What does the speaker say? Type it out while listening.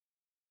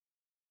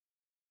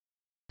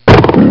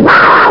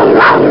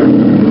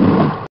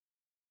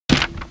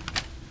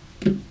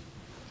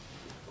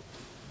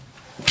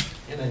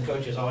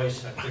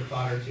always, a quick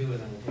thought or two, and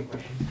then we'll take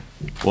questions.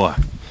 Boy,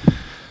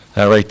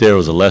 that right there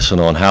was a lesson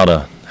on how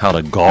to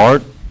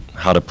guard,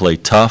 how to play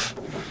tough,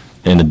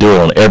 and to do it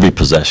on every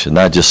possession,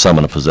 not just some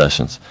of the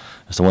possessions.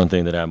 That's the one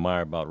thing that I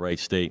admire about Wright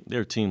State.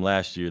 They're a team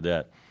last year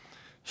that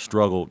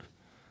struggled,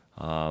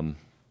 but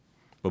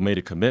made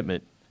a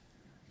commitment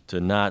to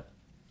not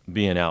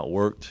being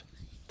outworked,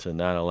 to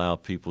not allow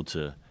people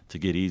to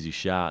get easy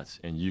shots,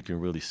 and you can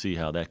really see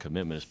how that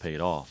commitment is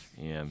paid off.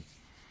 And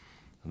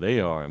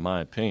they are, in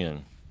my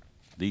opinion,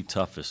 the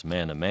toughest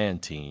man-to-man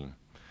team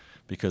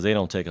because they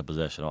don't take a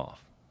possession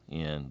off.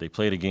 And they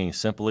play the game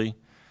simply.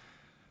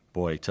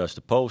 Boy, they touch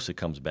the post, it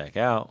comes back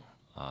out.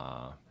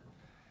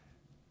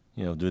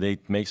 Do they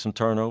make some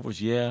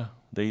turnovers? Yeah,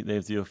 they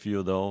do a few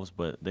of those,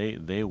 but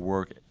they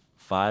work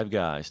five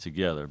guys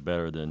together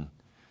better than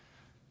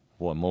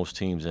what most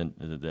teams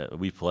that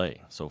we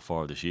play so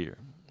far this year.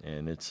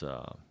 And it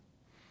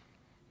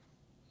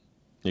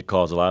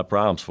caused a lot of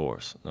problems for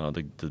us.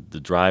 The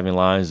driving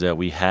lines that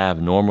we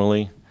have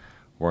normally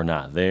were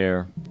not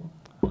there.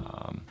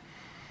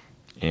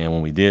 And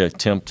when we did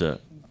attempt to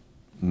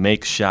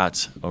make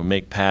shots or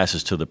make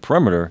passes to the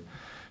perimeter,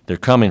 they're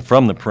coming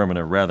from the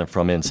perimeter rather than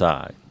from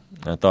inside.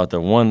 I thought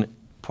that one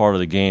part of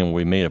the game where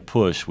we made a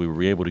push, we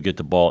were able to get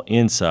the ball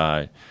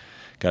inside,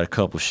 got a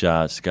couple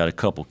shots, got a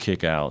couple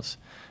kickouts,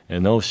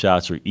 and those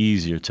shots are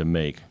easier to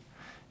make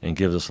and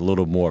gives us a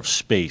little more of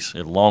space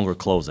and longer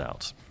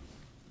closeouts.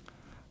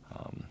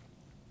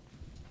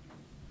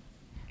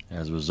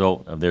 As a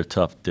result of their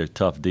tough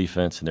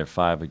defense and their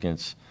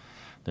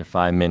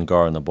 5-men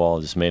guarding the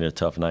ball, just made it a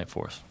tough night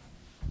for us.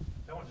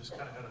 That one just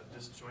kind of had a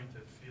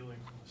disjointed feeling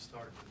from the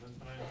start, didn't it,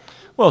 tonight?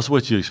 Well, it's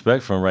what you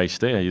expect from Wright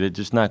State. They're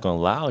just not going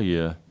to allow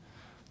you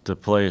to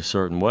play a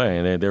certain way,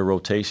 and their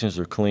rotations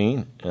are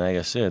clean. And like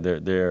I said,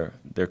 they're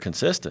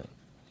consistent,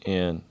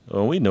 and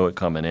we knew it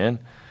coming in,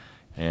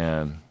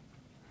 and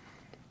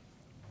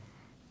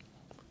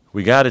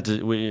we got it.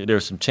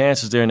 There's some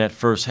chances there in that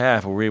first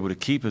half where we were able to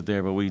keep it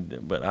there,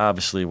 but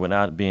obviously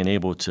without being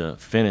able to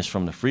finish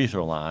from the free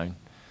throw line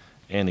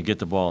and to get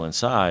the ball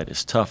inside,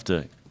 it's tough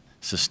to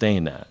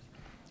sustain that.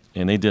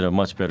 And they did a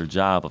much better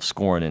job of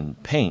scoring in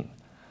paint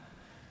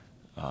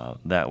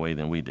that way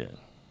than we did.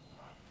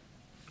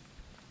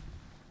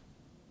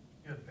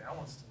 You had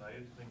balance tonight.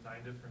 I think 9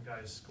 different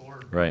guys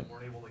scored. Right. You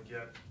weren't able to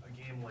get a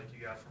game like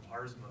you got from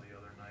Harzma the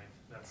other night.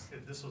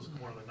 This was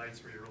one of the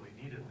nights where you really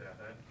needed that,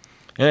 eh?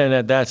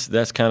 And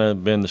that's kind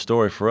of been the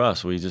story for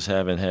us. We just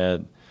haven't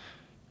had,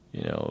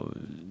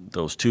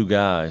 those two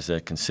guys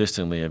that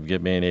consistently have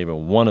been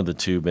able, one of the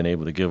two been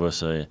able to give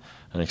us an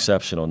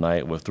exceptional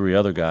night, with 3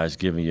 other guys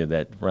giving you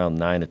that around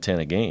 9 to 10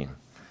 a game.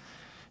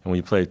 And when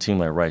you play a team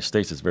like Wright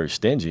State that's very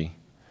stingy,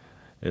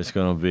 it's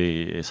going to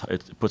be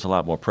it puts a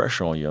lot more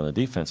pressure on you on the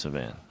defensive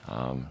end.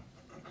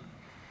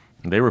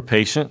 They were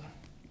patient,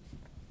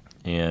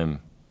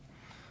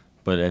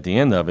 but at the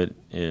end of it,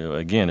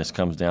 again, it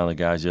comes down to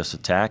guys just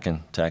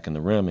attacking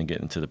the rim and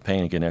getting to the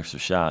paint and getting extra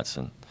shots.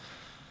 And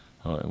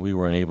we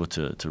weren't able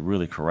to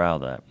really corral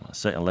that.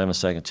 11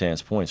 second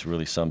chance points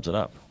really sums it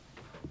up.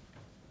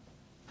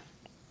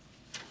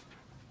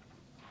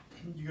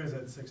 You guys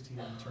had 16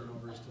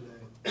 turnovers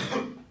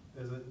today.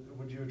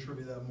 Would you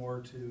attribute that more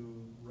to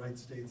Wright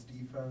State's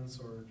defense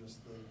or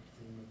just the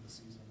theme of the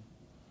season?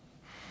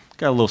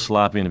 Got a little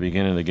sloppy in the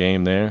beginning of the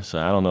game there, so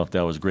I don't know if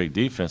that was great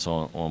defense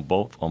on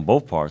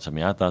both parts. I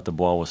mean, I thought the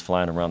ball was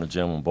flying around the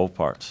gym on both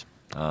parts.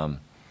 I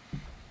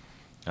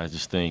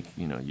just think,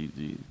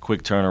 you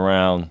quick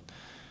turnaround,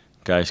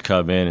 guys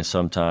come in, and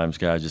sometimes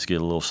guys just get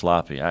a little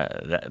sloppy.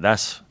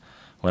 That's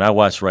when I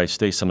watched Wright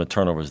State, some of the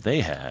turnovers they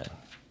had,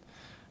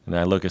 and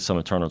I look at some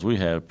of the turnovers we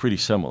had, pretty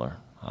similar.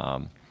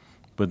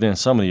 But then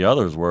some of the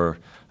others were,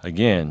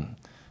 again,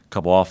 a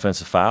couple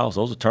offensive fouls.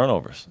 Those are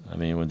turnovers. I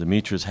mean, when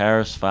Demetrius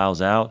Harris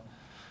fouls out,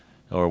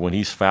 or when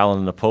he's fouling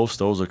in the post,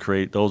 those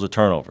are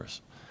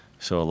turnovers.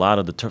 So a lot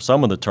of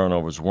some of the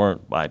turnovers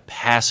weren't by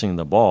passing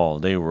the ball;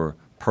 they were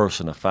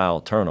personal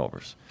foul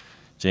turnovers.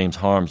 James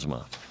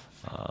Harzma,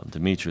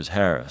 Demetrius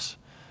Harris.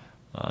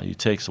 You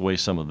take away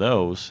some of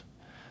those,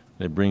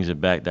 that brings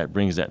it back. That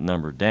brings that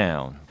number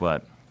down.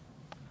 But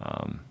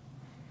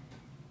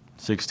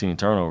 16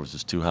 turnovers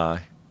is too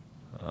high.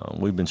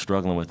 We've been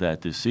struggling with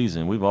that this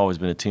season. We've always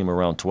been a team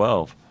around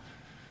 12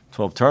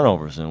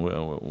 turnovers,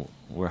 and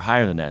we're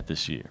higher than that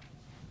this year.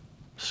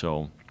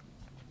 So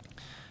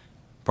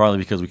partly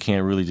because we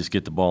can't really just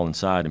get the ball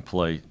inside and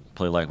play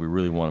like we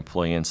really want to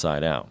play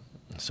inside out.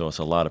 So it's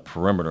a lot of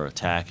perimeter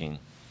attacking,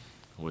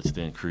 which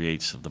then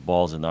creates the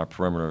balls in our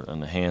perimeter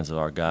in the hands of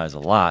our guys a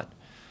lot.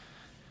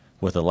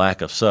 With a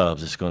lack of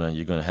subs,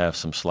 you're gonna have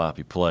some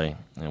sloppy play,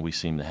 and we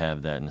seem to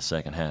have that in the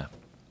second half.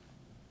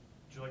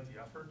 Did you like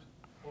the effort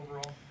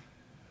overall?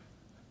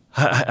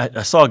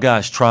 I saw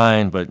guys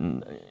trying, but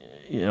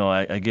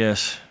I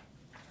guess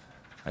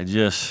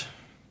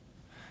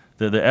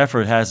the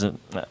effort hasn't.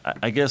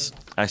 I guess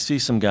I see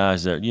some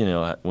guys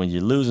that when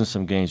you're losing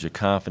some games, your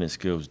confidence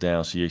goes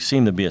down, so you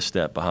seem to be a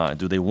step behind.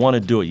 Do they want to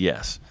do it?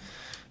 Yes.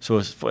 So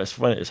it's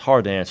funny. It's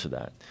hard to answer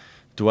that.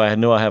 Do I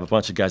know I have a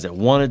bunch of guys that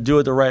want to do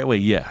it the right way?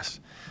 Yes.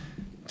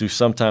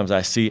 sometimes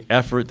I see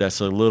effort that's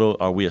a little,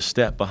 are we a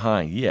step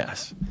behind?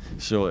 Yes.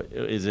 So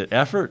is it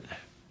effort?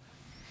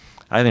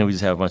 I think we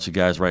just have a bunch of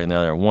guys right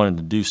now that are wanting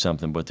to do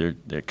something, but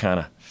they're kind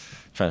of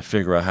trying to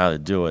figure out how to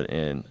do it,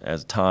 and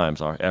at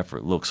times our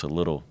effort looks a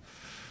little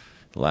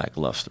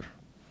lackluster.